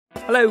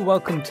Hello,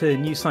 welcome to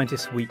New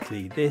Scientist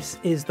Weekly. This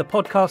is the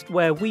podcast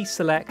where we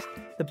select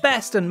the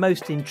best and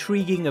most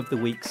intriguing of the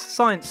week's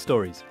science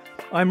stories.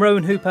 I'm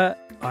Rowan Hooper.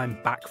 I'm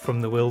back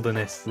from the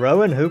wilderness.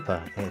 Rowan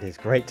Hooper, it is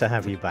great to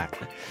have you back.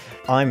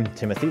 I'm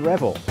Timothy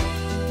Revell.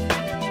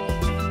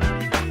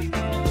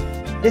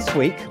 This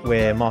week,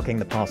 we're marking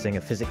the passing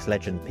of physics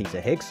legend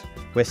Peter Higgs.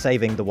 We're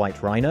saving the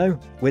white rhino.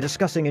 We're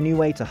discussing a new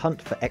way to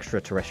hunt for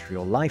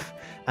extraterrestrial life.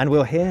 And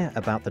we'll hear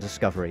about the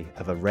discovery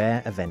of a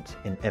rare event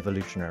in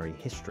evolutionary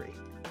history.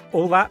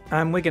 All that,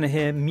 and we're going to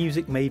hear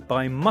music made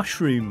by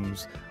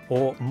mushrooms,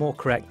 or more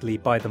correctly,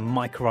 by the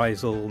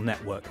mycorrhizal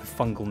network, the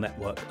fungal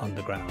network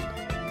underground.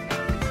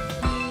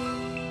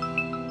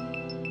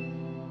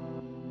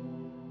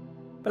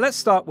 But let's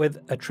start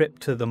with a trip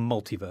to the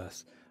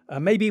multiverse.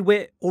 Maybe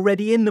we're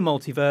already in the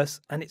multiverse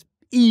and it's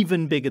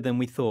even bigger than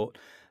we thought.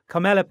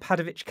 Carmela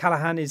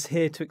Padovich-Callahan is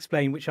here to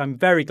explain, which I'm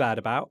very glad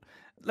about.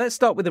 Let's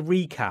start with a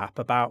recap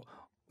about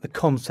the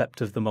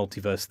concept of the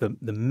multiverse,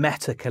 the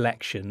meta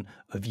collection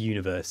of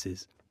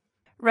universes.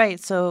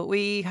 Right. So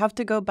we have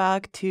to go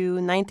back to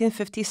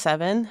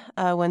 1957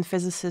 when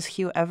physicist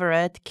Hugh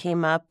Everett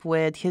came up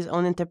with his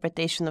own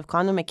interpretation of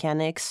quantum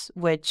mechanics,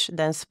 which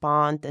then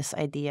spawned this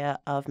idea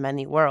of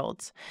many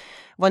worlds.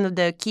 One of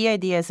the key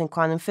ideas in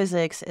quantum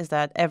physics is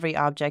that every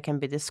object can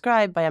be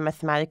described by a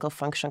mathematical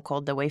function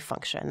called the wave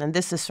function. And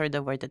this is sort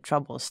of where the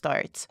trouble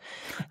starts.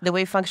 The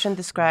wave function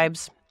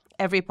describes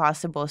every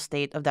possible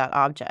state of that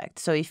object.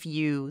 So if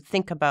you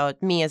think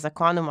about me as a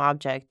quantum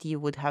object, you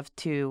would have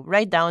to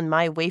write down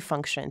my wave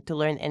function to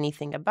learn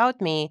anything about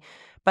me.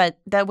 But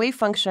that wave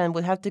function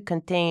would have to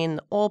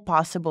contain all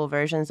possible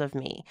versions of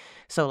me.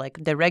 So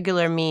like the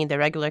regular me, the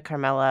regular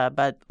Carmela,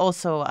 but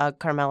also a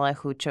Carmela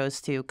who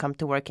chose to come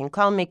to work in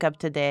clown makeup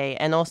today,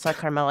 and also a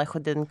Carmela who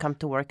didn't come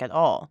to work at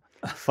all.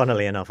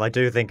 Funnily enough, I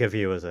do think of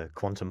you as a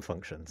quantum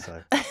function,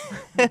 so...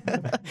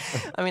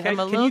 I mean,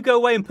 Can you go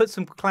away and put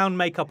some clown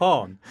makeup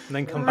on and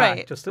then come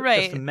back just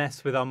to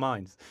mess with our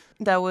minds?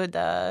 That would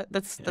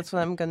that's what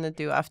I'm gonna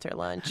do after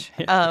lunch.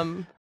 Yeah.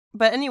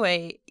 But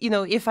anyway,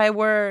 if I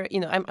were,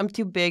 I'm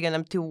too big and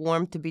I'm too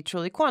warm to be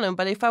truly quantum.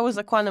 But if I was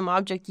a quantum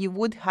object, you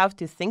would have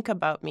to think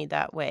about me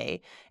that way.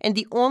 And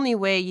the only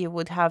way you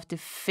would have to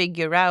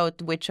figure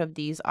out which of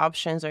these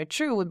options are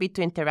true would be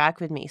to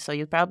interact with me. So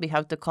you'd probably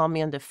have to call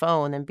me on the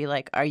phone and be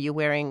like, are you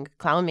wearing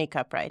clown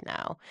makeup right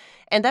now?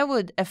 And that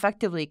would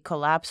effectively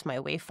collapse my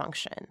wave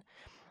function.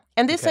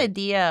 And this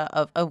idea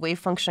of a wave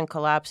function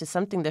collapse is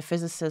something the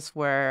physicists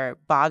were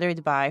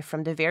bothered by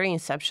from the very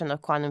inception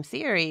of quantum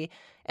theory.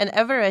 And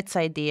Everett's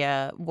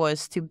idea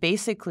was to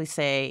basically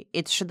say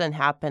it shouldn't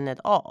happen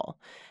at all.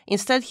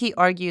 Instead, he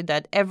argued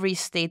that every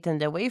state in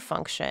the wave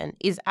function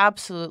is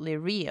absolutely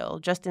real,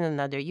 just in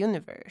another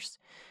universe.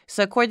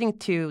 So according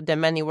to the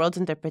many worlds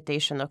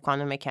interpretation of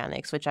quantum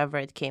mechanics, which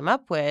Everett came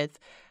up with,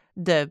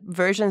 the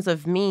versions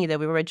of me that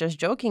we were just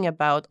joking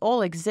about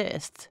all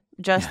exist,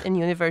 just in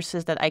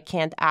universes that I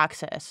can't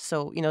access.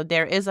 So,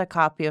 there is a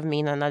copy of me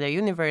in another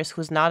universe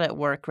who's not at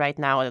work right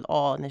now at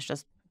all and is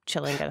just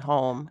chilling at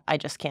home. I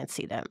just can't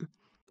see them.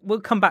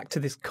 We'll come back to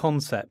this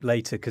concept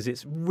later because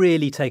it's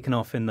really taken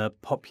off in the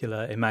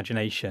popular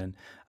imagination.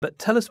 But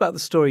tell us about the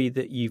story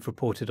that you've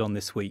reported on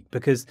this week,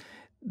 because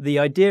the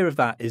idea of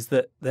that is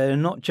that they're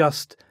not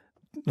just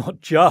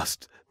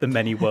the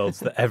many worlds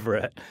that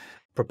Everett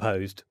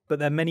proposed, but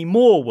there are many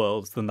more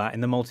worlds than that in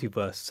the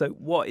multiverse. So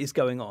what is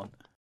going on?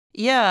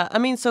 Yeah, I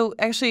mean, so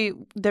actually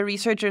the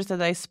researchers that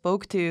I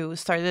spoke to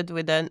started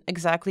with an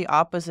exactly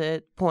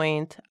opposite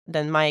point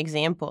than my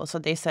example. So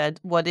they said,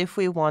 what if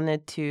we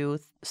wanted to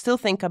still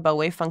think about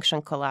wave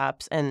function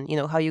collapse and,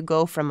 how you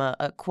go from a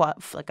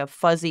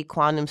fuzzy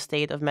quantum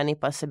state of many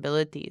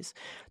possibilities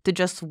to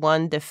just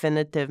one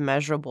definitive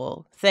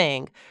measurable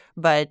thing,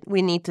 but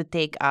we need to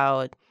take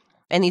out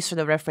any sort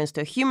of reference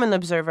to a human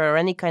observer or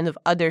any kind of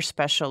other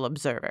special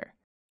observer.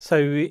 So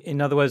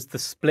in other words, the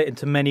split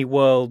into many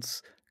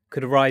worlds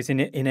could arise in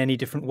any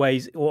different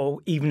ways, or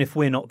even if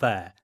we're not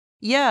there.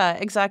 Yeah,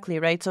 exactly,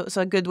 right? So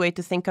a good way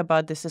to think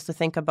about this is to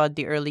think about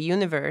the early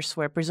universe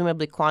where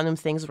presumably quantum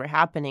things were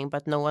happening,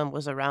 but no one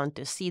was around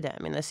to see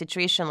them. In a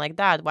situation like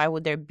that, why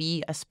would there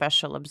be a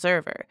special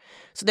observer?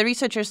 So the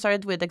researchers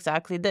started with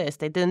exactly this.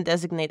 They didn't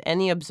designate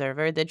any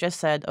observer. They just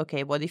said,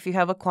 okay, what if you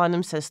have a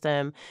quantum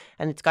system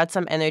and it's got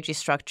some energy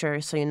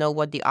structure, so you know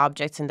what the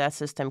objects in that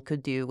system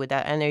could do with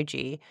that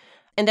energy?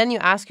 And then you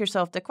ask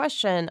yourself the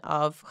question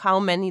of how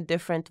many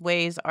different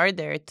ways are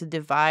there to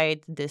divide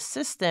this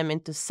system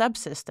into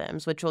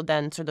subsystems, which will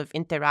then sort of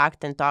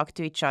interact and talk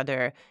to each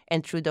other,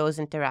 and through those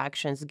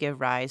interactions give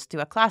rise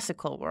to a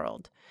classical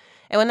world.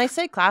 And when I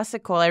say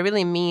classical, I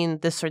really mean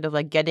this sort of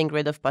like getting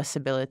rid of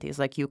possibilities,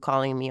 like you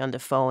calling me on the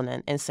phone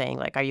and saying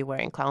like, are you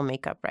wearing clown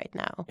makeup right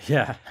now?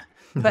 Yeah.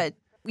 But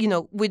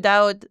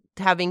without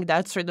having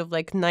that sort of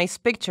like nice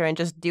picture and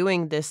just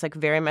doing this like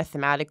very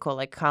mathematical,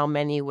 like how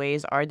many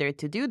ways are there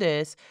to do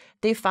this,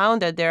 they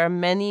found that there are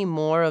many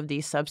more of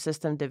these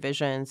subsystem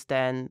divisions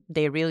than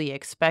they really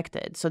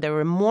expected. So there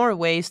were more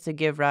ways to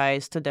give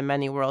rise to the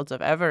many worlds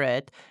of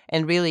Everett,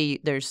 and really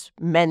there's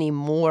many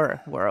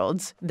more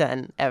worlds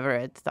than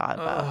Everett thought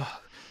about.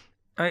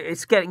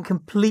 It's getting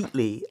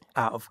completely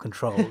out of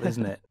control,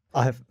 isn't it?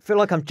 I feel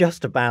like I'm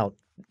just about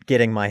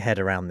getting my head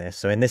around this.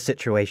 So in this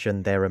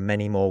situation, there are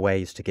many more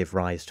ways to give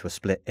rise to a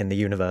split in the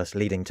universe,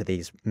 leading to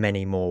these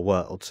many more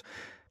worlds.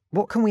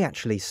 What can we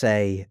actually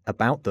say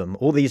about them?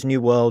 All these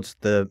new worlds,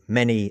 the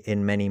many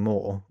in many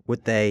more,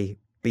 would they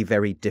be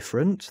very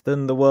different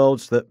than the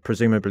worlds that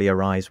presumably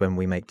arise when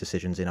we make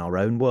decisions in our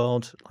own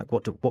world? Like,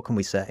 what can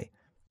we say?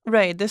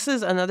 Right. This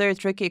is another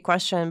tricky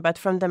question, but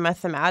from the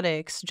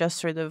mathematics, just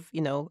sort of,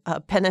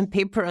 pen and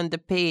paper on the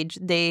page,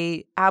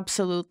 they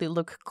absolutely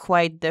look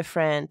quite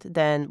different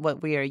than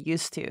what we are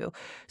used to.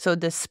 So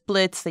the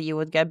splits that you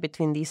would get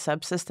between these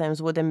subsystems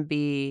wouldn't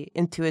be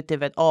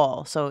intuitive at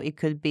all. So it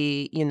could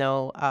be,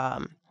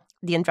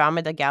 the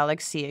Andromeda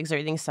galaxy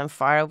exerting some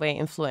faraway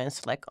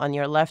influence, like on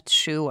your left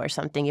shoe or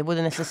something. It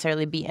wouldn't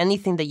necessarily be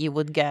anything that you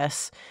would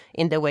guess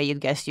in the way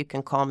you'd guess you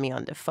can call me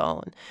on the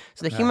phone.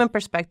 So the human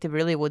perspective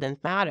really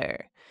wouldn't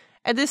matter.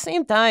 At the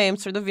same time,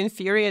 sort of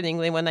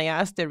infuriatingly, when I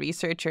asked the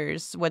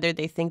researchers whether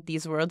they think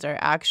these worlds are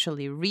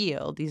actually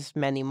real, these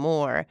many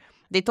more,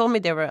 they told me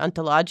they were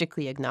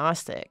ontologically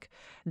agnostic.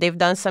 They've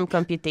done some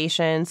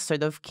computations,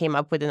 sort of came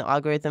up with an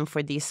algorithm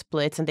for these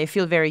splits, and they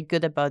feel very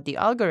good about the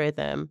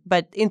algorithm.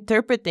 But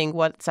interpreting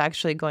what's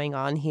actually going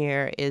on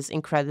here is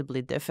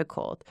incredibly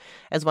difficult.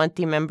 As one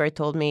team member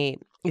told me,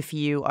 if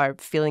you are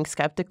feeling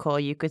skeptical,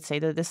 you could say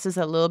that this is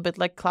a little bit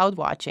like cloud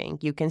watching.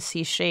 You can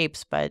see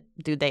shapes, but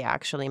do they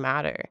actually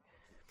matter?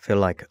 I feel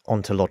like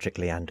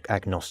ontologically and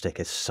agnostic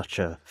is such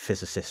a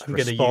physicist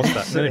response. I'm going to use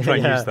that. I'm going to try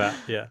and use that,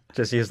 yeah.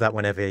 Just use that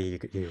whenever you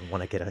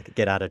want to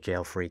get out of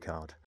jail free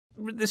card.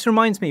 This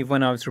reminds me of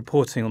when I was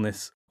reporting on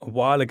this a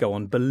while ago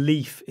on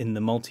belief in the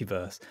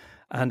multiverse.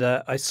 And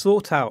I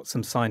sought out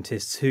some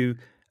scientists who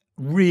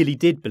really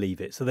did believe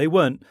it. So they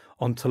weren't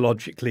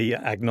ontologically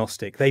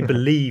agnostic. They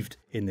believed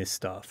in this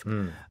stuff.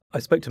 I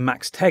spoke to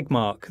Max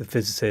Tegmark, the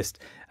physicist,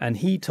 and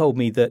he told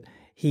me that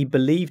he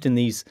believed in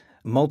these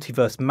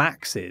multiverse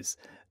maxes.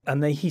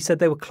 And he said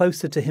they were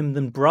closer to him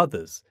than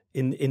brothers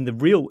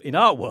in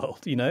our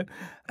world,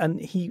 And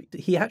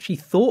he actually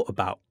thought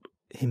about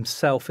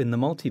himself in the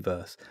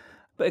multiverse.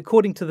 But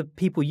according to the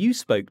people you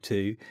spoke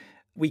to,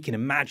 we can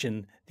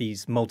imagine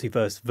these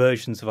multiverse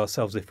versions of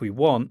ourselves if we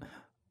want,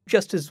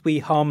 just as we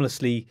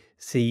harmlessly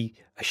see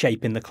a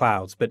shape in the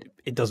clouds, but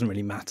it doesn't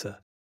really matter.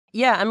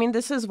 Yeah, I mean,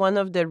 this is one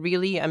of the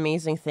really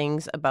amazing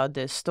things about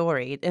this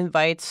story. It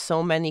invites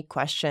so many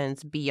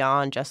questions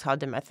beyond just how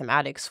the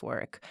mathematics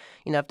work.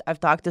 I've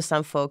talked to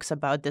some folks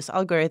about this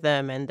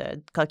algorithm and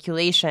the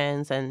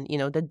calculations and,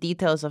 the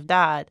details of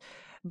that.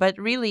 But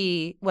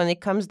really, when it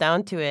comes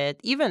down to it,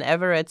 even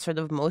Everett's sort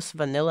of most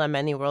vanilla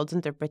many worlds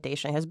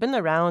interpretation has been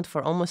around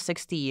for almost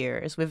 60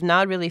 years. We've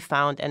not really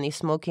found any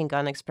smoking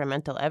gun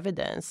experimental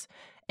evidence.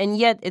 And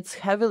yet it's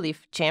heavily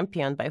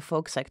championed by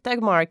folks like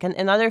Tegmark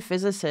and other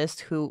physicists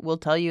who will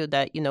tell you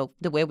that,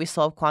 the way we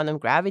solve quantum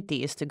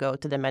gravity is to go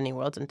to the many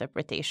worlds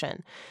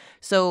interpretation.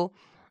 So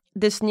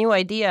this new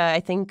idea, I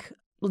think,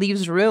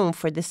 leaves room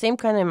for the same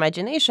kind of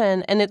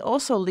imagination, and it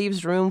also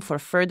leaves room for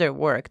further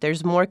work.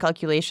 There's more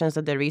calculations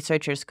that the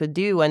researchers could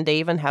do, and they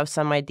even have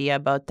some idea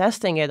about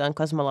testing it on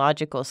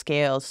cosmological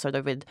scales, sort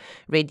of with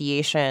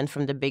radiation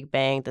from the Big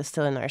Bang that's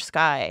still in our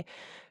sky.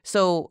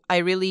 So I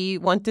really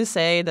want to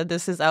say that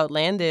this is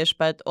outlandish,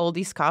 but all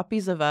these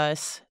copies of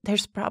us,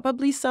 there's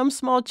probably some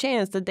small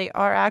chance that they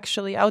are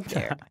actually out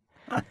there.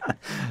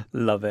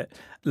 Love it.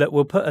 Look,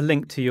 we'll put a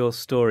link to your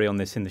story on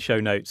this in the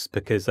show notes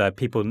because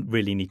people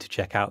really need to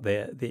check out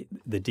the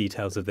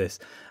details of this.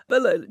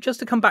 But look, just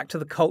to come back to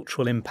the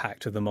cultural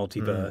impact of the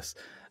multiverse,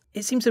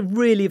 it seems to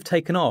really have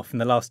taken off in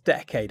the last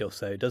decade or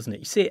so, doesn't it?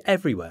 You see it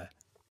everywhere.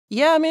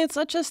 Yeah, I mean, it's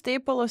such a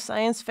staple of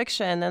science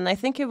fiction, and I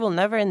think it will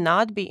never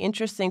not be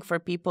interesting for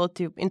people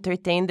to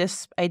entertain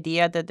this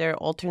idea that there are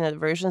alternate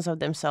versions of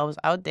themselves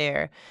out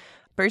there.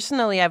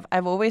 Personally,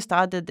 I've always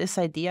thought that this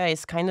idea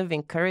is kind of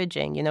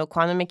encouraging.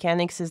 Quantum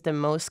mechanics is the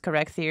most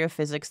correct theory of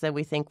physics that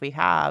we think we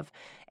have,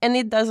 and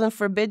it doesn't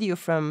forbid you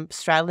from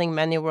straddling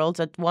many worlds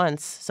at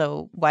once.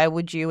 So why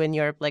would you, in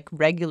your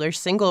regular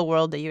single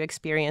world that you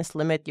experience,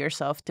 limit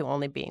yourself to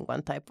only being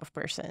one type of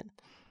person?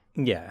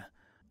 Yeah.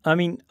 I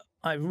mean,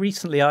 I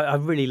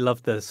really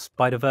loved the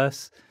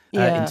Spider-Verse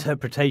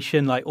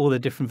interpretation, like all the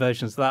different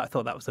versions of that. I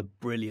thought that was a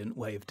brilliant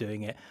way of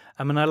doing it.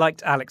 I mean, I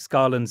liked Alex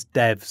Garland's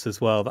Devs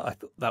as well. I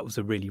thought that was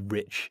a really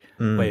rich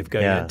way of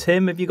going. Yeah.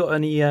 Tim, have you got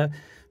any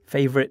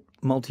favorite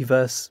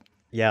multiverse?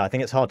 Yeah, I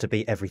think it's hard to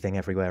beat everything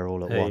everywhere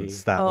all at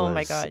once. That was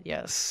my God,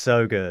 yes.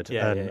 So good.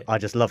 Yeah. I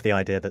just love the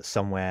idea that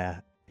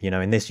somewhere,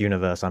 in this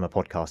universe, I'm a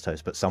podcast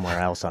host, but somewhere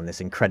else, I'm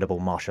this incredible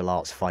martial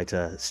arts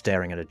fighter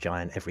staring at a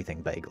giant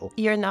everything bagel.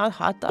 You're not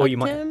hot dog,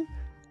 Tim?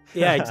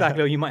 Yeah,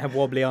 exactly. Or you might have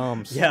wobbly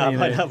arms. Yeah, I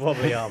might have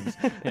wobbly arms.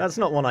 That's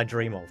not one I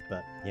dream of,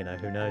 but,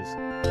 who knows?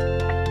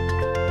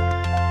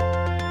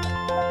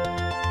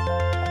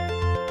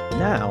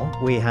 Now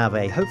we have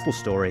a hopeful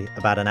story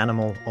about an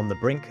animal on the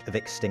brink of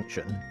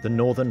extinction, the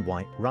northern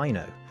white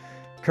rhino.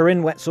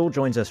 Corinne Wetzel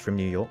joins us from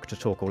New York to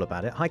talk all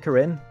about it. Hi,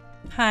 Corinne.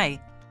 Hi.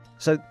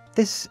 So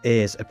this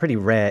is a pretty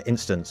rare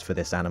instance for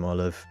this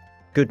animal of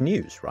good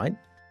news, right?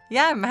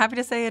 Yeah, I'm happy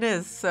to say it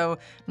is. So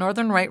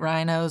northern white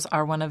rhinos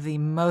are one of the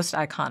most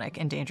iconic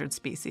endangered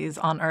species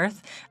on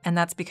Earth, and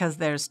that's because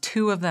there's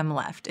 2 of them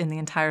left in the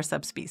entire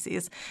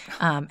subspecies.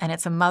 And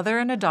it's a mother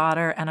and a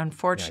daughter, and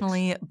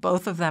unfortunately,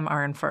 both of them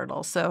are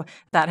infertile. So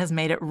that has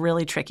made it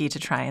really tricky to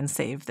try and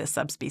save this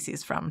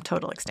subspecies from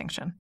total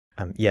extinction.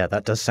 Yeah,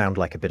 that does sound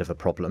like a bit of a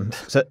problem.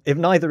 So if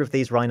neither of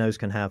these rhinos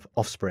can have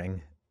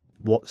offspring,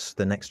 what's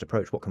the next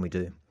approach? What can we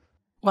do?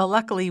 Well,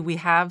 luckily, we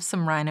have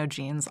some rhino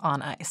genes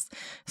on ice.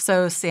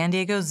 So San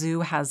Diego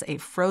Zoo has a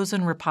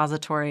frozen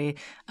repository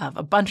of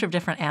a bunch of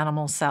different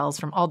animal cells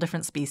from all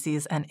different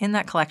species. And in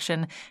that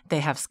collection, they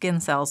have skin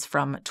cells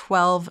from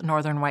 12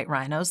 northern white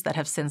rhinos that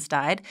have since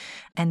died.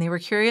 And they were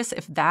curious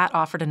if that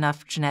offered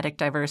enough genetic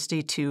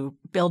diversity to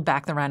build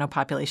back the rhino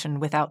population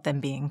without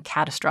them being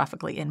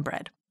catastrophically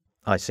inbred.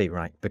 I see,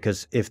 right.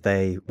 Because if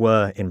they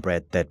were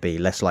inbred, they'd be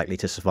less likely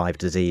to survive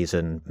disease,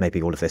 and maybe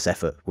all of this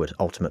effort would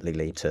ultimately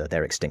lead to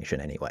their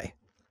extinction anyway.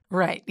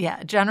 Right.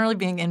 Yeah. Generally,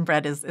 being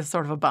inbred is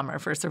sort of a bummer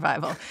for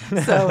survival.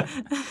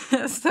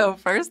 So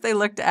first they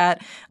looked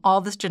at all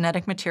this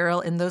genetic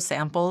material in those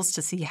samples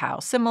to see how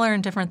similar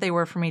and different they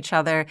were from each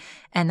other.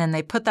 And then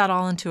they put that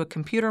all into a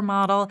computer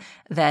model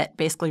that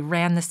basically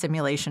ran the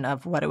simulation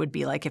of what it would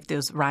be like if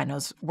those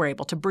rhinos were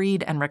able to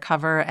breed and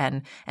recover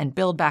and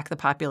build back the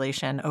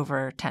population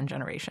over 10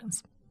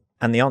 generations.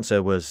 And the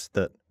answer was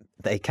that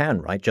they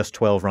can, right? Just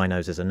 12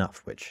 rhinos is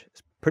enough, which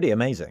is pretty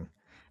amazing.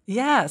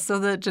 Yeah, so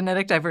the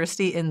genetic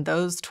diversity in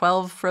those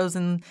 12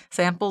 frozen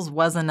samples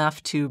was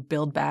enough to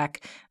build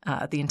back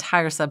the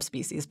entire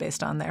subspecies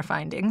based on their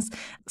findings.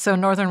 So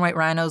northern white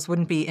rhinos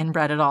wouldn't be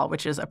inbred at all,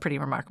 which is a pretty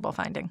remarkable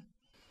finding.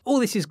 All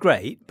this is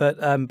great,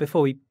 but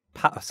before we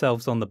pat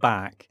ourselves on the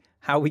back,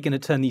 how are we going to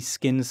turn these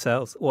skin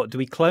cells? What, do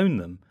we clone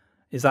them?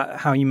 Is that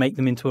how you make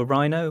them into a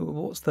rhino?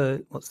 What's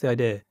the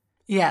idea?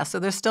 Yeah, so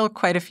there's still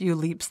quite a few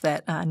leaps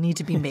that need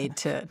to be made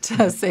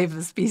to save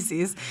the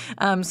species.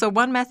 So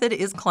one method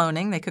is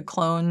cloning. They could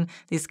clone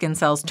these skin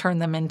cells, turn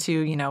them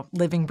into,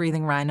 living,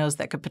 breathing rhinos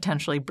that could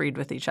potentially breed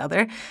with each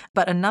other.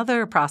 But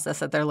another process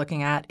that they're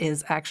looking at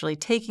is actually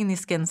taking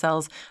these skin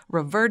cells,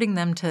 reverting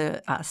them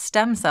to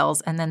stem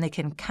cells, and then they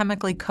can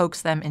chemically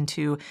coax them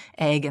into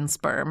egg and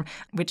sperm,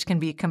 which can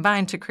be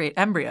combined to create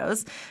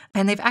embryos.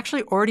 And they've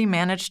actually already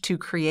managed to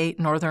create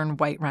northern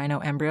white rhino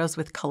embryos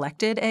with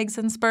collected eggs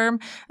and sperm.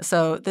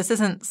 So this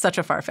isn't such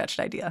a far-fetched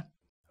idea.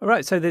 All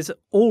right, so there's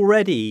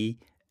already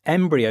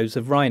embryos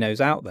of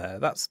rhinos out there.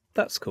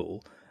 That's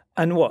cool.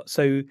 And what?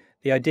 So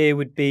the idea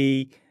would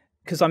be,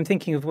 because I'm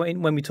thinking of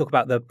when we talk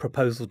about the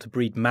proposal to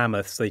breed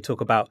mammoths, they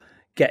talk about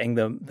getting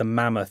the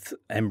mammoth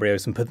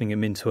embryos and putting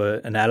them into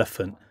an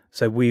elephant.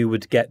 So we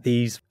would get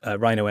these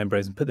rhino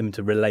embryos and put them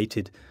into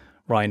related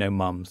rhino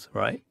mums,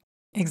 right?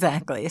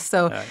 Exactly.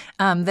 So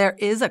there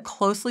is a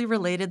closely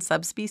related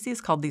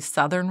subspecies called the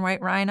southern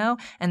white rhino,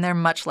 and they're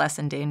much less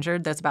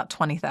endangered. There's about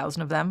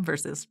 20,000 of them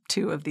versus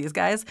 2 of these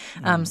guys.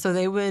 So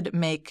they would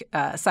make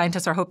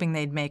scientists are hoping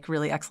they'd make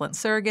really excellent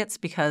surrogates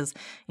because,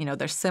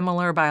 they're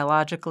similar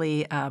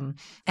biologically,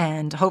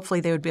 and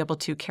hopefully they would be able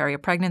to carry a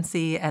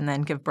pregnancy and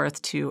then give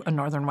birth to a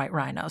northern white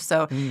rhino.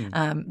 So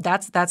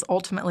that's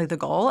ultimately the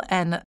goal.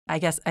 And I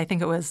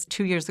think it was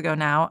 2 years ago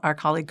now, our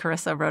colleague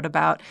Carissa wrote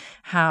about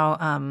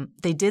how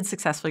they did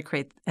successfully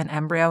create an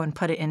embryo and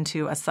put it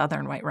into a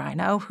southern white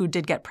rhino who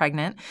did get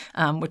pregnant,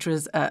 which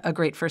was a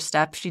great first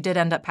step. She did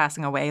end up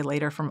passing away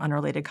later from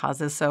unrelated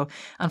causes. So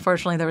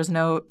unfortunately, there was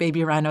no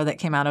baby rhino that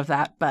came out of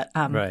that, but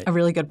a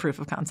really good proof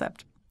of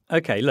concept.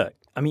 Okay, look,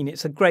 I mean,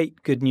 it's a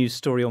great good news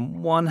story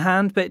on one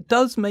hand, but it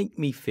does make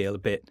me feel a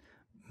bit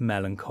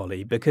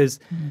melancholy because,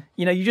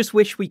 you just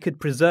wish we could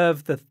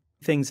preserve the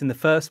things in the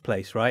first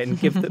place, right,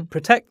 and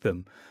protect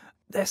them.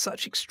 They're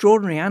such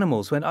extraordinary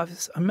animals. When I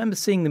remember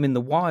seeing them in the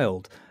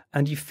wild,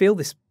 and you feel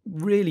this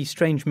really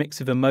strange mix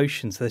of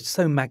emotions. They're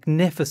so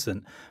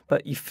magnificent,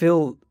 but you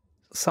feel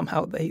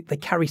somehow they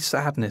carry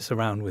sadness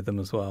around with them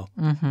as well.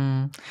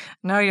 Mm-hmm.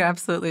 No, you're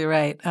absolutely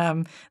right.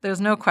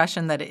 There's no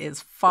question that it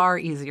is far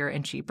easier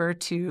and cheaper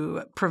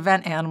to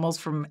prevent animals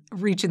from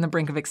reaching the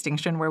brink of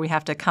extinction where we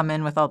have to come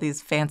in with all these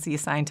fancy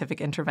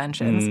scientific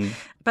interventions.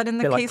 But in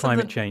the case like of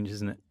climate change,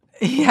 isn't it?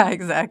 Yeah,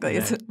 exactly.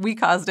 Yeah. We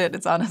caused it.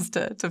 It's on us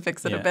to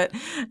fix it a bit.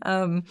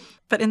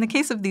 But in the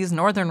case of these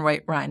northern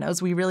white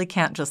rhinos, we really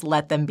can't just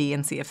let them be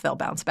and see if they'll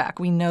bounce back.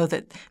 We know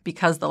that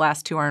because the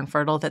last 2 are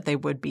infertile, that they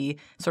would be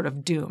sort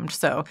of doomed.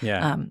 So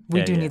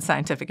we do need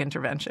scientific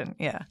intervention.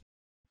 Yeah.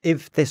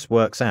 If this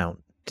works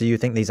out, do you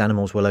think these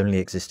animals will only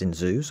exist in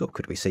zoos, or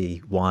could we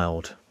see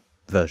wild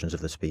versions of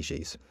the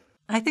species?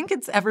 I think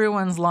it's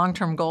everyone's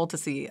long-term goal to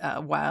see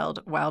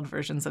wild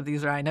versions of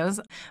these rhinos.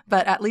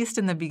 But at least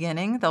in the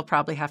beginning, they'll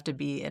probably have to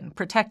be in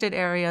protected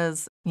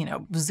areas,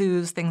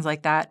 zoos, things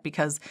like that,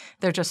 because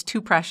they're just too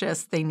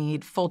precious. They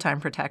need full-time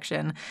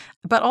protection.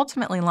 But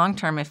ultimately,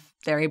 long-term, if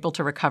they're able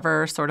to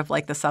recover sort of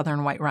like the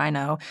southern white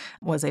rhino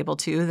was able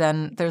to,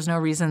 then there's no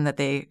reason that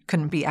they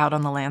couldn't be out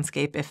on the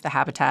landscape if the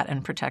habitat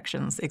and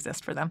protections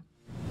exist for them.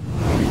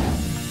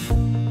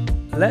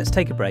 Let's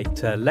take a break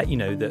to let you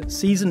know that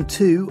Season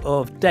 2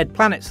 of Dead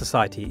Planet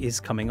Society is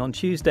coming on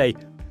Tuesday.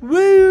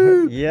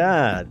 Woo!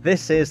 Yeah,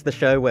 this is the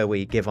show where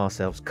we give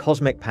ourselves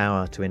cosmic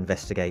power to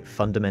investigate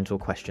fundamental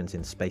questions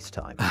in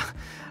space-time.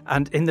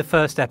 And in the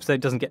first episode,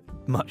 it doesn't get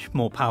much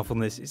more powerful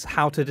than this. It's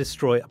how to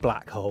destroy a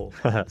black hole.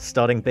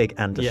 Starting big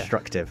and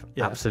destructive.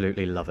 Yeah.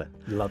 Absolutely love it.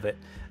 Love it.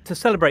 To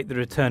celebrate the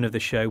return of the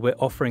show, we're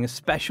offering a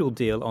special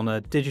deal on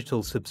a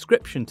digital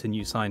subscription to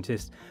New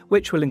Scientist,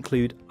 which will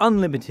include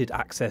unlimited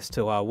access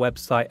to our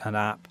website and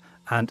app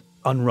and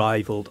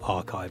unrivaled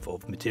archive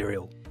of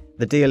material.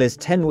 The deal is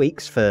 10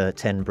 weeks for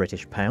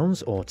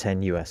 £10 or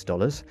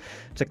 $10.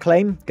 To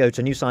claim, go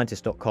to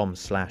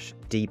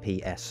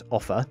newscientist.com/DPS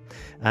offer,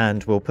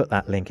 and we'll put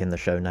that link in the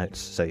show notes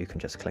so you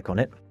can just click on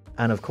it.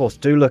 And of course,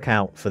 do look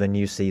out for the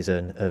new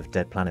season of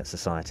Dead Planet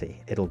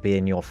Society. It'll be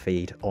in your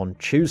feed on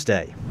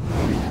Tuesday.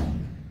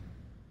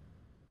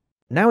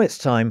 Now it's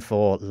time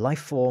for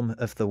Lifeform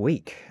of the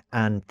Week.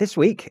 And this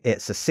week,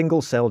 it's a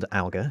single-celled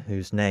alga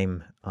whose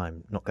name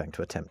I'm not going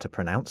to attempt to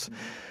pronounce.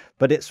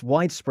 But it's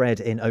widespread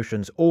in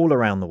oceans all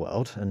around the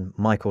world, and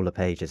Michael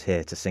LePage is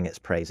here to sing its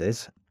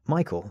praises.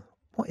 Michael,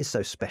 what is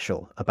so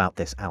special about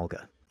this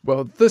alga?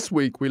 Well, this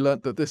week we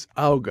learnt that this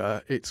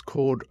alga, it's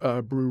called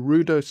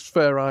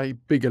Braarudosphaera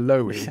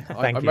bigelowii.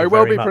 I may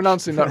well be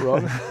pronouncing that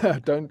wrong.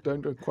 Don't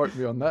quote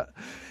me on that.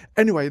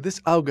 Anyway, this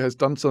alga has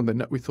done something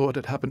that we thought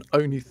had happened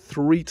only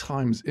 3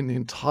 times in the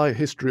entire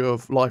history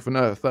of life on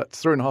Earth.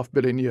 That's 3.5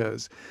 billion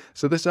years.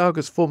 So this alga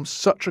has formed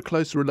such a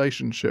close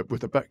relationship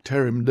with a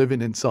bacterium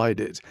living inside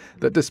it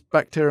that this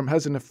bacterium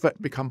has in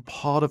effect become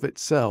part of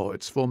its cell.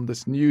 It's formed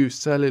this new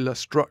cellular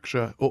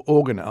structure or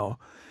organelle.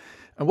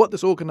 And what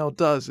this organelle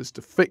does is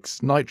to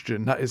fix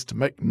nitrogen, that is to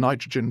make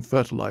nitrogen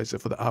fertilizer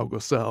for the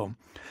algal cell.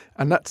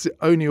 And that's the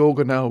only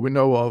organelle we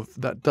know of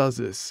that does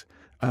this.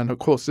 And of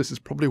course, this is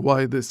probably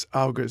why this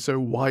alga is so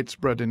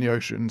widespread in the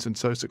oceans and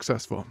so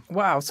successful.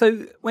 Wow.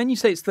 So when you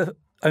say it's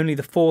only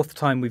the 4th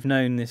time we've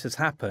known this has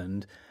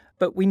happened,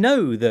 but we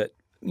know that,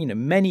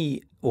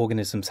 many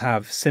organisms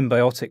have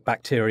symbiotic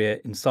bacteria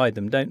inside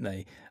them, don't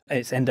they?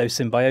 It's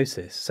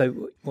endosymbiosis.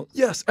 So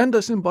yes,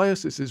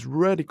 endosymbiosis is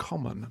really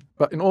common,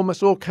 but in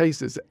almost all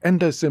cases,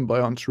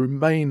 endosymbionts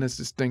remain as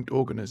distinct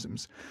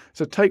organisms.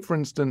 So take, for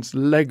instance,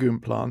 legume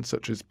plants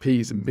such as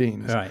peas and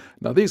beans. Right.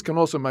 Now, these can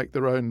also make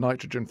their own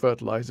nitrogen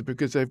fertilizer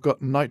because they've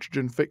got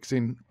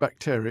nitrogen-fixing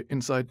bacteria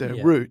inside their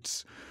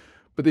roots.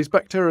 But these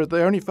bacteria,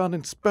 they're only found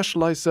in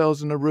specialized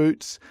cells in the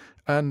roots,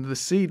 and the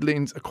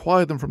seedlings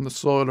acquire them from the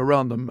soil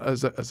around them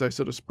as they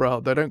sort of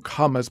sprout. They don't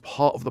come as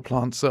part of the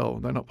plant cell.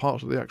 They're not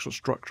part of the actual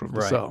structure of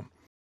the cell.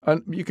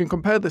 And you can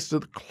compare this to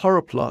the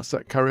chloroplasts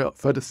that carry out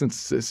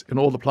photosynthesis in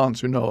all the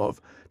plants we know of.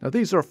 Now,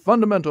 these are a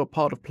fundamental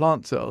part of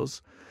plant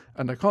cells,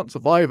 and they can't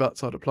survive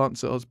outside of plant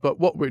cells. But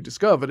what we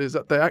discovered is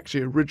that they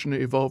actually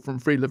originally evolved from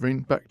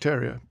free-living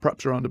bacteria,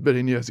 perhaps around 1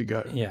 billion years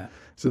ago. Yeah.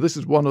 So this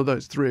is one of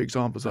those 3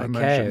 examples I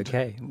mentioned.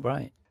 Okay,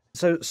 right.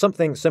 So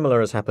something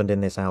similar has happened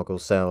in this algal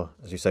cell,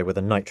 as you say, with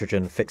a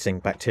nitrogen-fixing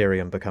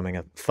bacterium becoming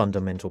a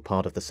fundamental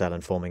part of the cell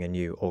and forming a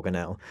new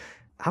organelle.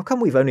 How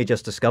come we've only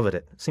just discovered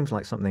it? Seems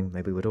like something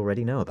maybe we'd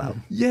already know about.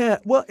 Yeah,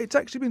 well, it's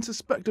actually been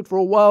suspected for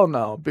a while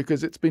now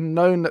because it's been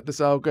known that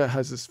this alga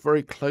has this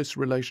very close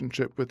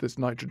relationship with this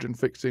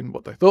nitrogen-fixing,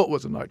 what they thought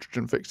was a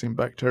nitrogen-fixing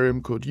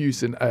bacterium called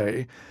leucine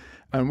A.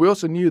 And we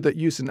also knew that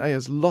leucine A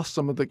has lost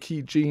some of the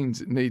key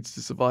genes it needs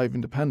to survive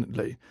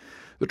independently.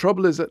 The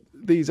trouble is that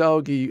these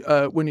algae,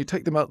 when you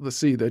take them out of the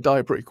sea, they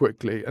die pretty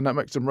quickly, and that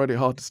makes them really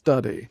hard to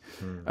study.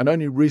 And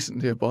only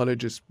recently have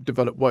biologists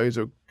developed ways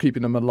of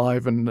keeping them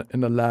alive in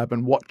a lab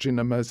and watching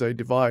them as they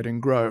divide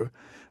and grow.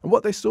 And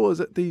what they saw is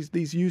that these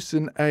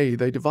leucine A,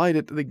 they divide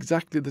at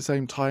exactly the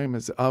same time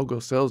as the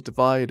algal cells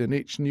divide, and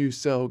each new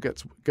cell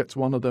gets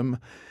one of them.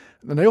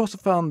 And they also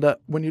found that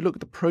when you look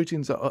at the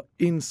proteins that are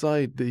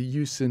inside the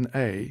leucine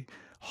A,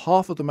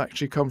 half of them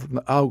actually come from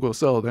the algal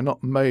cell. They're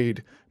not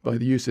made by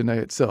the leucine A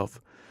itself.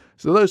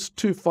 So those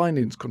 2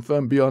 findings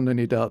confirm beyond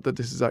any doubt that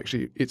this is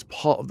actually, it's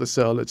part of the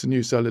cell. It's a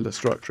new cellular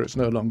structure. It's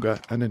no longer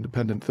an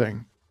independent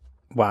thing.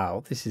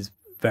 Wow, this is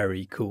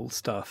very cool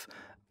stuff.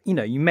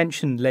 You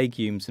mentioned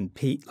legumes and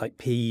like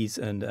peas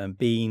and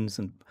beans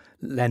and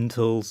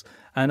lentils.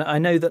 And I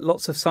know that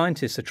lots of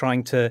scientists are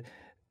trying to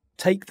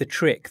take the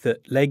trick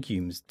that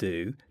legumes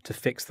do to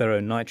fix their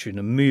own nitrogen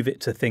and move it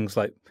to things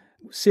like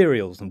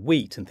cereals and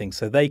wheat and things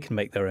so they can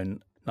make their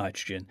own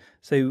nitrogen.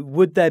 So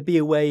would there be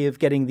a way of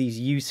getting these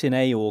leucine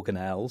A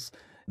organelles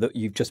that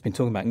you've just been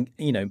talking about,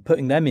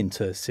 putting them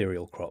into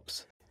cereal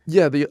crops?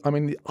 Yeah, the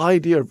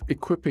idea of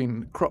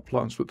equipping crop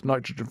plants with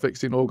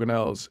nitrogen-fixing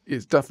organelles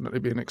is definitely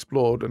being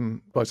explored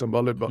and by some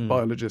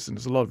biologists, and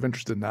there's a lot of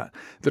interest in that.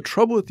 The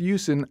trouble with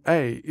leucin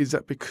A is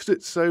that because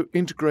it's so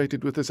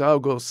integrated with this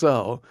algal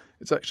cell,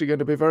 it's actually going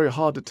to be very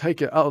hard to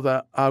take it out of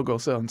that algal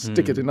cell and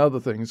stick it in other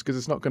things because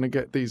it's not going to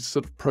get these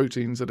sort of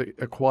proteins that it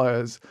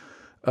acquires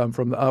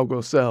from the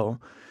algal cell.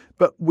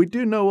 But we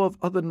do know of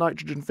other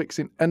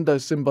nitrogen-fixing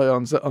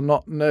endosymbionts that are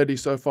not nearly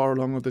so far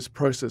along with this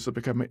process of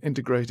becoming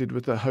integrated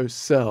with the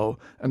host cell,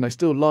 and they're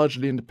still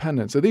largely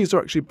independent. So these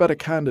are actually better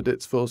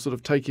candidates for sort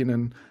of taking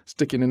and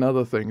sticking in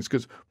other things,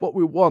 because what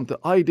we want, the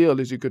ideal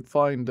is you could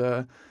find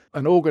an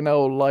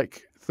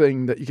organelle-like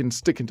thing that you can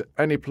stick into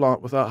any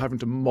plant without having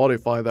to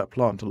modify that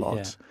plant a lot.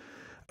 Yeah.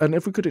 And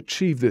if we could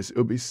achieve this, it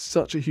would be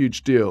such a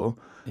huge deal.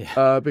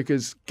 Yeah.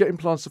 Because getting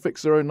plants to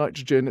fix their own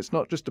nitrogen, it's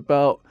not just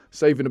about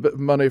saving a bit of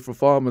money for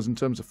farmers in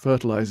terms of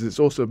fertilizers. It's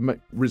also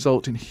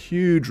result in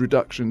huge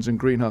reductions in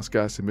greenhouse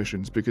gas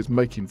emissions, because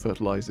making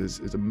fertilizers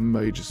is a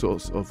major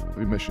source of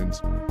emissions.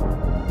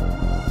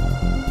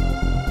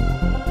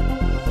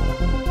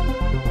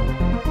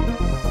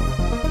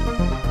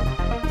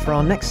 For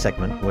our next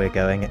segment, we're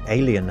going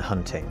alien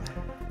hunting.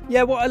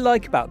 Yeah, what I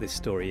like about this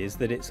story is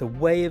that it's a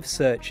way of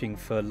searching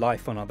for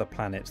life on other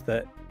planets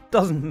that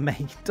doesn't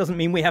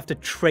mean we have to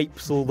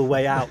traipse all the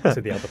way out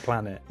to the other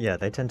planet. Yeah,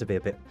 they tend to be a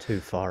bit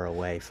too far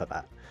away for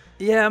that.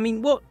 Yeah, I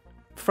mean, what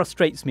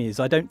frustrates me is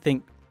I don't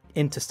think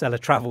interstellar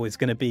travel is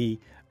going to be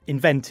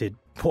invented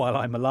while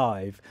I'm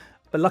alive.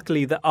 But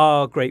luckily, there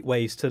are great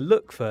ways to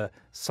look for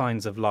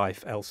signs of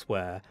life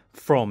elsewhere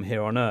from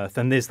here on Earth.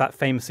 And there's that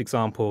famous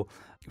example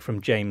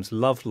from James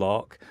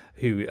Lovelock,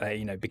 who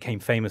became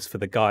famous for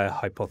the Gaia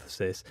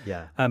hypothesis.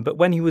 Yeah. But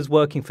when he was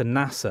working for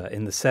NASA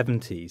in the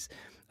 70s,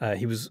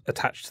 he was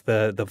attached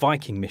to the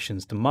Viking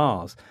missions to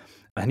Mars,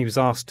 and he was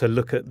asked to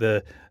look at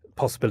the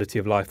possibility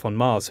of life on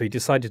Mars. So he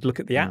decided to look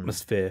at the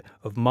atmosphere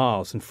of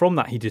Mars, and from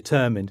that he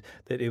determined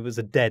that it was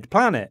a dead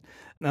planet.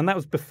 And that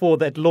was before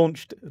they'd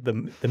launched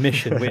the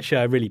mission, which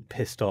really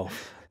pissed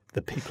off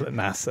the people at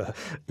NASA.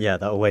 Yeah,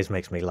 that always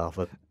makes me laugh.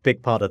 A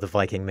big part of the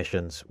Viking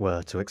missions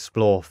were to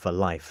explore for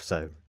life,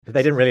 so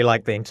they didn't really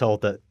like being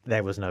told that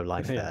there was no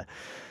life there.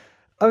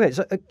 Okay,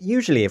 so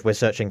usually if we're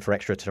searching for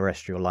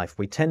extraterrestrial life,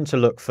 we tend to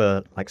look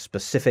for like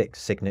specific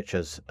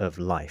signatures of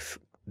life.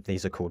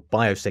 These are called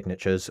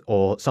biosignatures,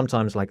 or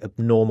sometimes like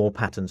abnormal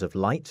patterns of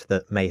light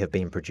that may have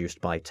been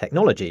produced by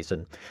technologies,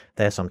 and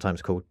they're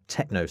sometimes called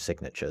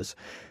technosignatures.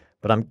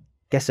 But I'm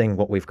guessing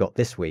what we've got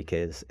this week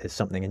is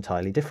something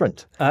entirely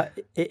different.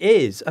 It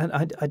is, and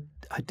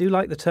I do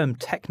like the term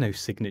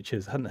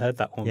technosignatures. I hadn't heard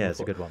that one before.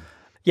 It's a good one.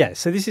 Yeah,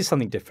 so this is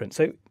something different.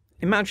 So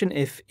imagine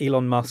if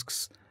Elon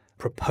Musk's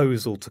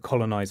proposal to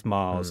colonize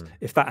Mars,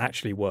 if that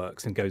actually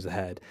works and goes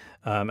ahead,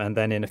 and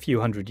then in a few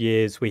hundred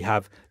years we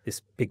have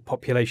this big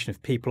population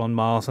of people on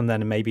Mars, and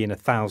then maybe in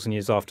 1,000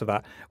 years after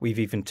that we've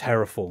even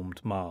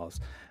terraformed Mars.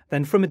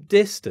 Then from a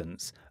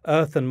distance,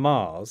 Earth and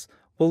Mars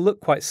will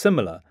look quite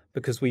similar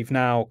because we've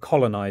now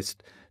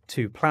colonized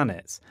 2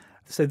 planets.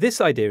 So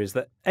this idea is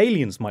that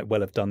aliens might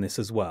well have done this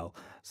as well.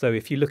 So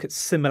if you look at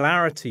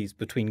similarities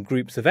between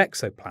groups of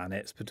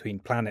exoplanets, between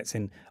planets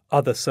in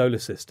other solar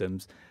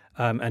systems,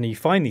 and you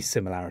find these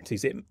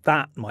similarities,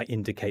 that might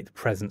indicate the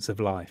presence of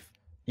life.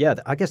 Yeah,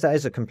 I guess that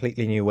is a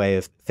completely new way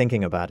of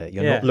thinking about it.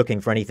 You're not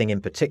looking for anything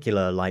in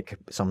particular, like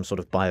some sort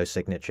of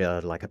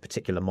biosignature, like a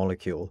particular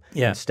molecule.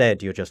 Yeah.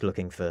 Instead, you're just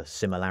looking for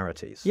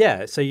similarities.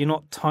 Yeah, so you're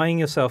not tying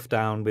yourself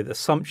down with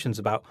assumptions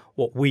about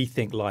what we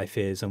think life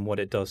is and what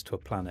it does to a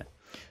planet.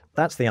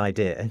 That's the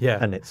idea, yeah.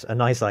 And it's a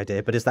nice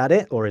idea. But is that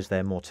it, or is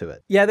there more to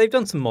it? Yeah, they've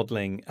done some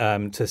modelling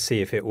to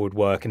see if it would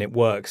work, and it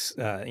works.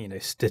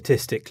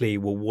 Statistically,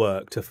 will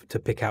work to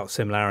pick out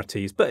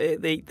similarities,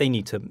 but they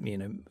need to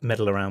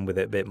meddle around with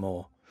it a bit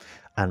more,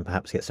 and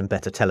perhaps get some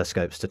better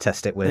telescopes to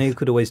test it with. And you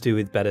could always do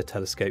with better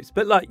telescopes.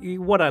 But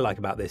what I like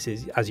about this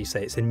is, as you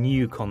say, it's a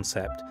new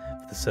concept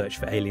for the search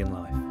for alien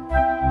life.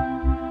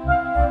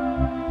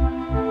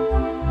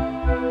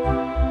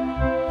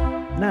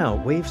 Now,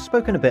 we've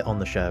spoken a bit on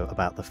the show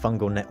about the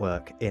fungal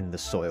network in the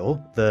soil,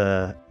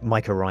 the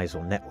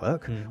mycorrhizal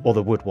network, or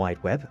the Wood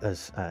Wide Web,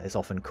 as it's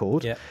often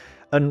called. Yeah.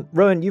 And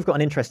Rowan, you've got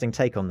an interesting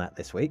take on that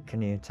this week.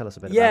 Can you tell us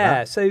a bit about that?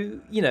 Yeah, so,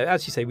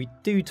 as you say, we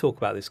do talk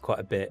about this quite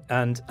a bit,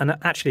 and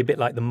actually a bit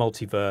like the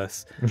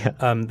multiverse,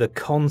 the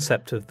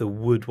concept of the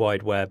Wood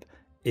Wide Web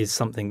is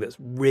something that's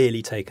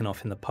really taken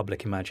off in the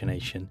public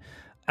imagination.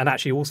 And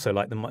actually also,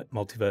 like the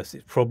multiverse,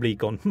 it's probably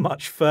gone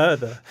much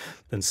further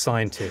than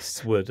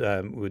scientists would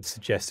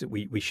suggest that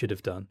we should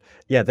have done.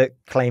 Yeah, the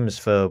claims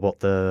for what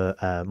the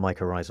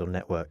mycorrhizal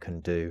network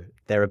can do,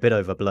 they're a bit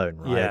overblown,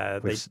 right? Yeah,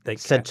 they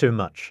said too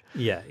much.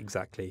 Yeah,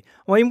 exactly.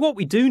 Well, I mean, what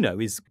we do know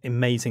is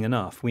amazing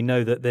enough. We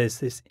know that there's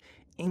this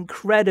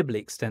incredibly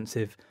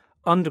extensive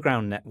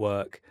underground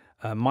network,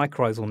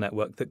 mycorrhizal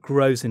network, that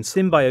grows in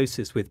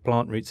symbiosis with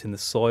plant roots in the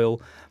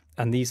soil.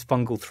 And these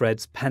fungal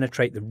threads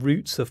penetrate the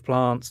roots of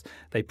plants.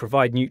 They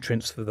provide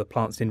nutrients for the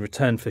plants in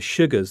return for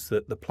sugars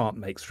that the plant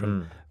makes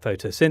from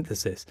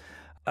photosynthesis.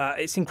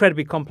 It's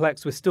incredibly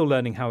complex. We're still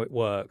learning how it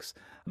works.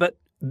 But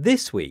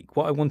this week,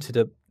 what I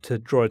wanted to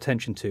draw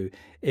attention to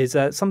is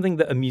something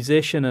that a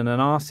musician and an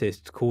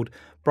artist called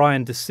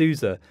Brian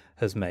D'Souza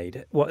has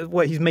made.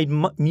 He's made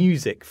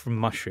music from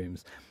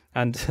mushrooms.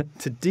 And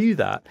to do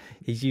that,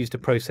 he's used a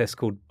process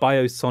called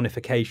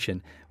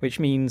biosonification, which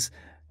means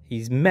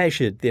he's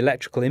measured the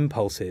electrical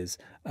impulses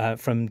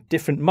from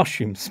different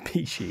mushroom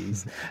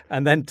species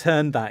and then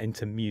turned that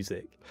into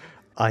music.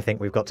 I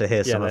think we've got to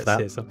hear some of that.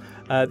 Hear some.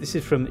 This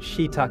is from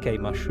shiitake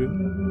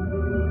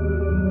mushroom.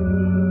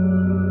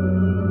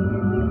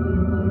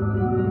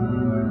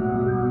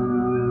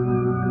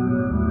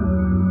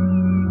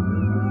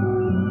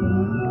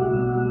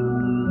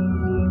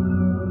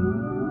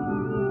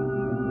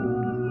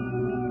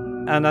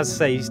 And as I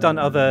say, he's done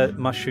other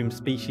mushroom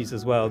species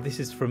as well. This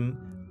is from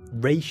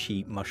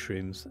reishi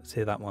mushrooms. Let's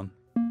hear that one.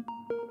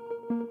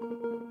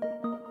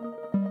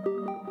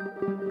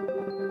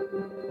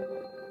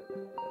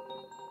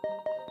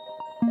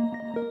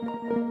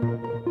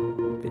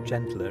 A bit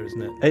gentler,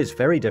 isn't it? It's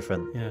very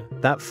different. Yeah.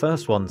 That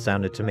first one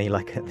sounded to me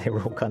like they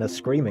were all kind of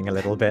screaming a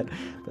little bit,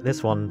 but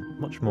this one,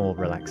 much more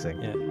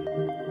relaxing. Yeah.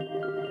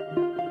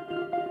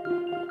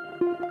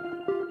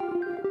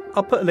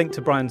 I'll put a link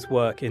to Brian's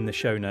work in the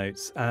show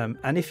notes.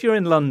 And if you're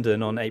in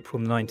London on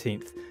April the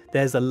 19th,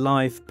 there's a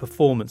live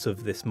performance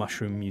of this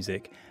mushroom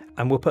music.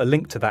 And we'll put a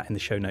link to that in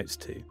the show notes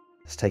too.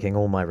 It's taking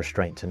all my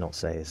restraint to not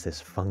say, is this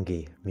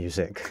funky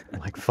music?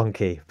 Like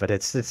funky, but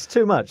it's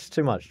too much,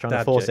 trying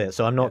to force it.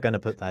 So I'm not going to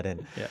put that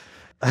in.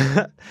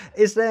 Yeah.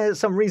 Is there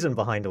some reason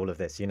behind all of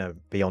this,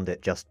 beyond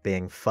it just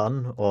being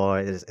fun? Or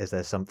is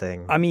there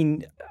something? I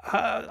mean,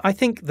 I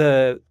think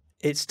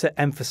it's to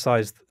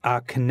emphasize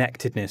our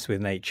connectedness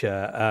with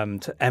nature,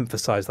 to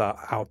emphasize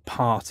our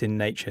part in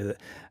nature,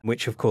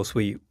 which, of course,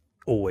 we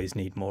always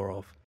need more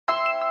of.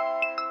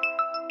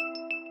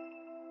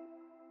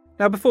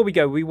 Now, before we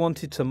go, we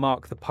wanted to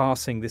mark the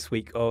passing this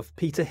week of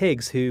Peter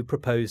Higgs, who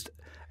proposed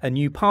a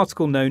new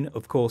particle known,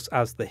 of course,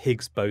 as the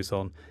Higgs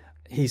boson.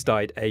 He's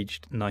died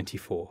aged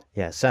 94.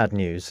 Yeah, sad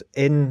news.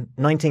 In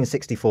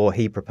 1964,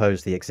 he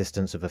proposed the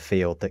existence of a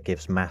field that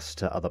gives mass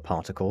to other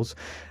particles,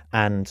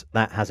 and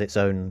that has its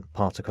own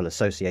particle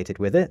associated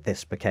with it.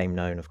 This became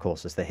known, of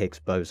course, as the Higgs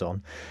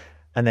boson.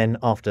 And then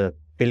after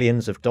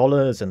billions of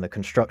dollars and the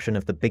construction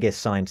of the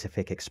biggest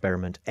scientific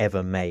experiment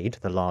ever made,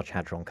 the Large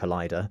Hadron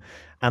Collider,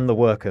 and the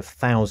work of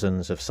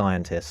thousands of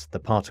scientists, the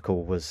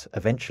particle was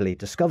eventually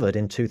discovered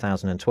in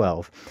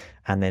 2012,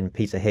 and then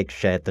Peter Higgs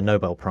shared the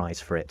Nobel Prize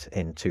for it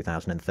in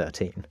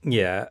 2013.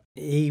 Yeah,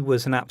 he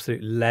was an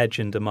absolute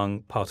legend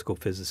among particle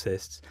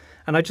physicists.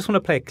 And I just want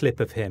to play a clip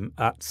of him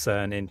at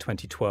CERN in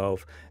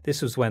 2012.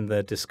 This was when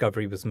the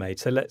discovery was made.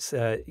 So let's,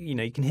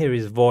 you can hear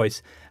his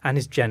voice and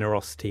his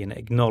generosity in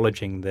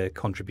acknowledging the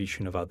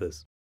contribution of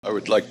others. I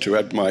would like to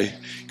add my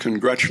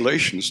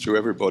congratulations to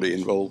everybody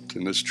involved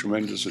in this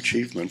tremendous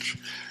achievement.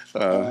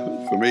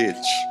 For me,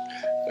 it's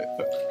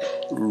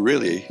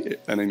really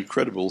an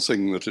incredible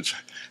thing that it's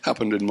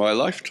happened in my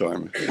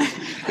lifetime.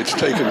 It's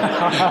taken...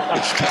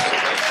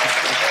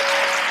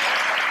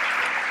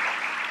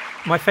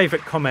 My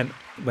favourite comment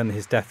when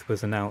his death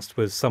was announced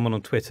was someone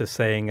on Twitter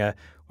saying,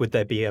 would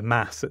there be a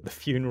mass at the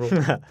funeral?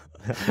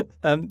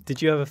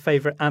 Did you have a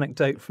favourite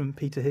anecdote from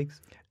Peter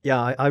Higgs?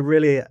 Yeah, I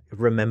really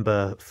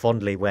remember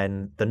fondly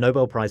when the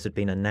Nobel Prize had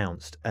been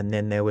announced, and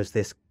then there was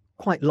this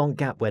quite long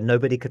gap where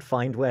nobody could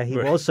find where he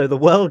was. So the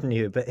world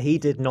knew, but he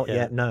did not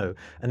yet know.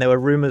 And there were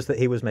rumours that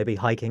he was maybe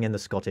hiking in the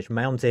Scottish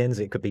mountains.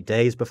 It could be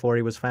days before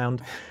he was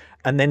found.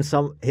 And then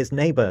his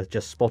neighbour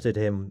just spotted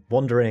him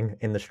wandering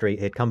in the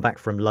street. He'd come back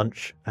from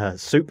lunch,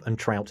 soup and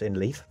trout in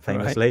Leith,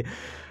 famously. Right.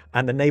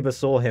 And the neighbour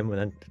saw him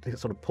and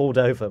sort of pulled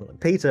over.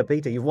 Peter,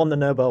 you've won the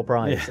Nobel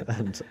Prize. Yeah.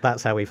 And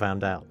that's how we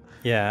found out.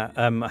 Yeah,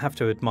 I have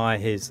to admire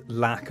his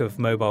lack of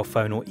mobile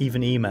phone or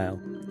even email,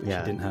 which he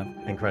didn't have.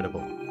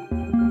 Incredible.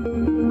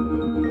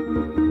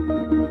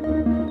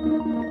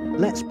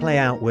 Let's play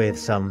out with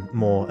some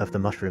more of the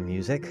mushroom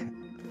music.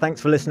 Thanks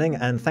for listening,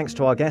 and thanks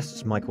to our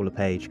guests, Michael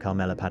LePage,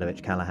 Carmela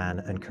Padovich-Callahan,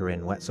 and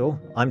Corinne Wetzel.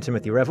 I'm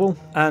Timothy Revel.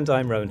 And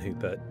I'm Rowan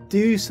Hooper.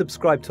 Do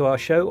subscribe to our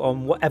show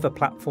on whatever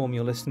platform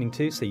you're listening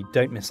to so you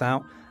don't miss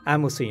out,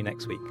 and we'll see you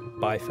next week.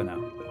 Bye for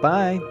now.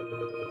 Bye.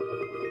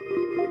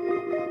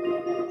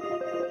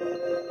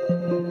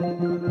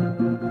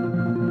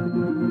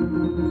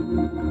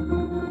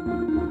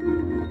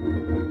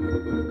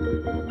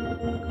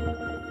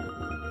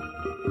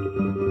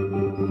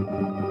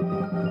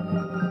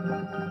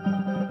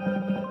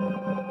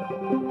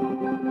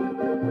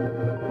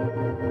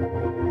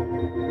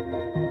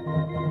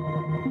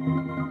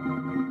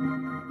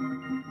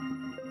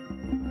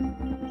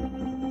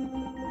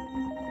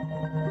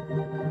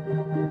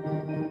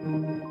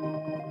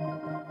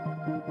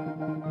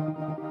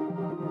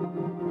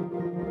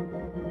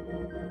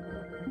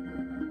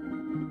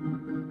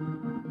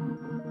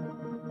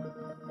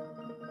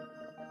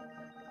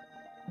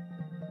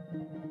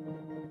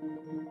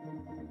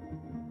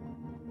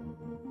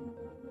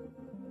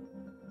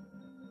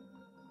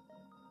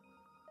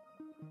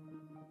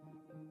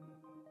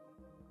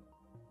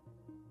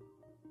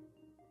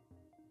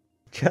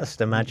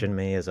 Just imagine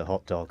me as a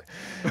hot dog.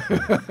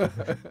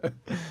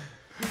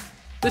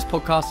 This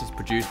podcast is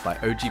produced by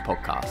OG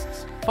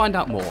Podcasts. Find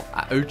out more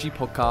at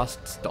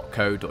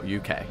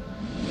ogpodcasts.co.uk.